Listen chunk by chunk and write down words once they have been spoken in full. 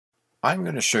I'm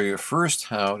going to show you first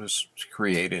how to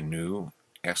create a new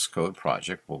Xcode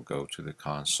project. We'll go to the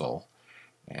console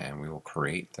and we will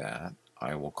create that.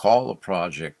 I will call the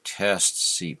project Test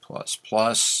C++.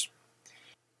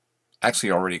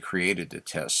 Actually already created the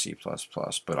Test C++,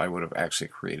 but I would have actually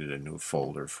created a new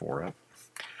folder for it.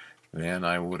 Then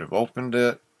I would have opened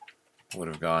it, would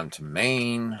have gone to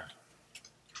main,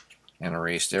 and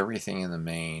erased everything in the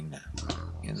main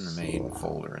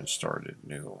folder and started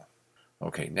new.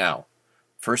 Okay, now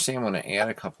first thing I'm going to add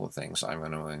a couple of things. I'm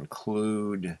going to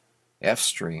include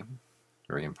fstream,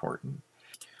 very important.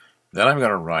 Then I'm going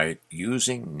to write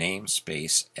using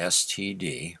namespace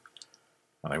std.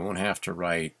 I won't have to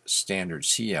write standard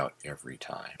cout every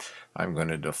time. I'm going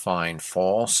to define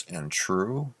false and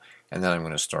true, and then I'm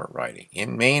going to start writing.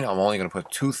 In main, I'm only going to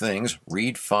put two things: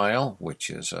 read file, which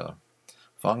is a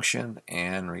function,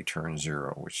 and return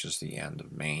 0, which is the end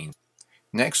of main.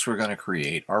 Next, we're going to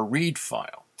create our read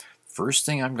file. First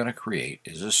thing I'm going to create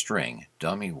is a string,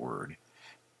 dummy word.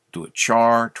 Do a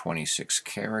char, 26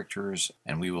 characters,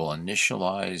 and we will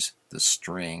initialize the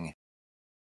string.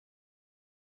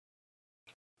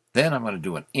 Then I'm going to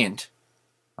do an int.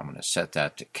 I'm going to set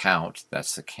that to count.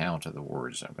 That's the count of the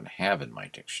words I'm going to have in my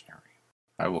dictionary.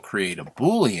 I will create a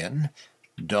Boolean,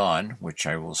 done, which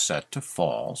I will set to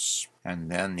false,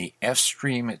 and then the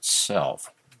fstream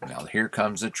itself. Now here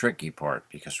comes the tricky part,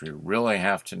 because we really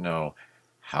have to know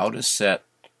how to set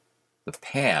the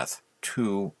path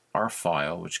to our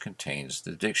file which contains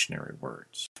the dictionary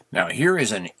words. Now here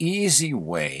is an easy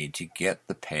way to get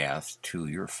the path to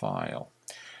your file.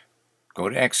 Go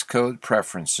to Xcode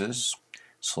Preferences,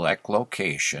 select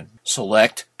Location,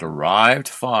 select Derived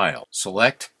File,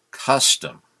 select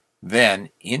Custom.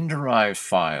 Then in Derived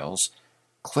Files,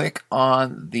 click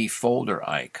on the folder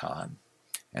icon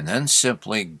and then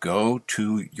simply go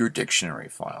to your dictionary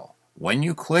file. When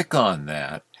you click on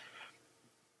that,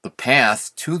 the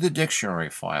path to the dictionary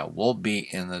file will be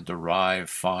in the Derived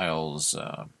Files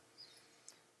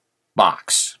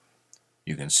box.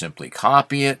 You can simply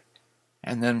copy it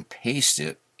and then paste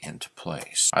it into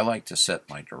place. I like to set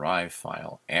my Derived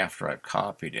file after I've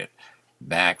copied it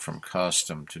back from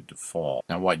custom to default.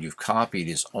 Now what you've copied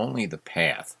is only the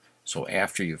path. So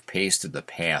after you've pasted the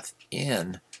path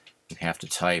in, you have to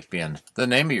type in the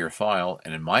name of your file,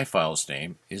 and in my file's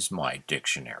name is my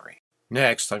dictionary.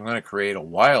 Next, I'm going to create a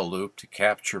while loop to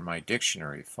capture my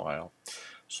dictionary file.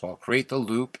 So I'll create the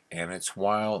loop, and it's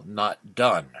while not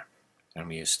done. And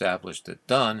we established that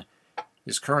done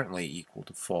is currently equal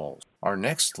to false. Our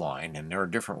next line, and there are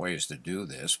different ways to do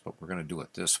this, but we're going to do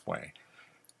it this way.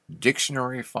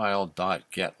 Dictionary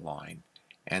file.getLine,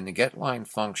 and the getLine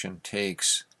function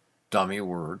takes dummy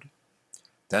word,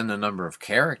 then the number of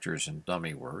characters in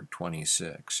dummy word,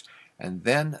 26, and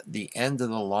then the end of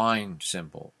the line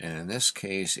symbol, and in this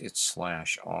case it's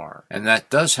 /r, and that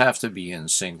does have to be in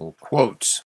single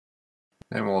quotes.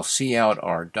 Then we'll see out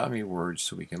our dummy words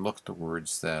so we can look at the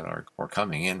words that are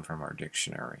coming in from our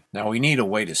dictionary. Now we need a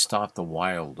way to stop the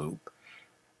while loop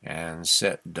and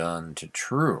set done to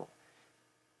true.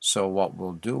 So what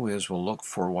we'll do is we'll look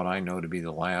for what I know to be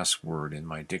the last word in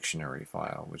my dictionary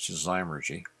file, which is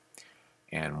Zymergy.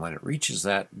 And when it reaches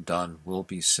that, done will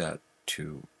be set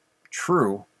to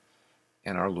true,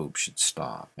 and our loop should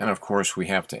stop. And of course we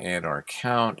have to add our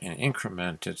count and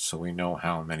increment it so we know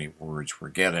how many words we're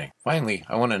getting. Finally,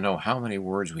 I want to know how many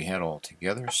words we had all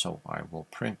together, so I will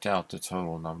print out the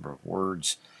total number of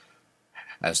words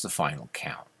as the final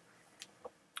count.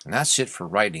 And that's it for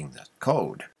writing the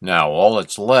code. Now all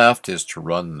that's left is to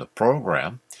run the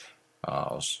program.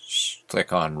 I'll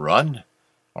click on Run.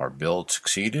 Our build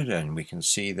succeeded, and we can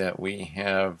see that we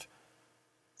have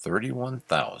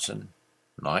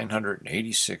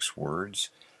 31,986 words,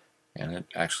 and it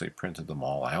actually printed them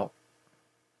all out.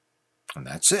 And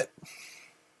that's it.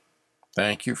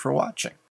 Thank you for watching.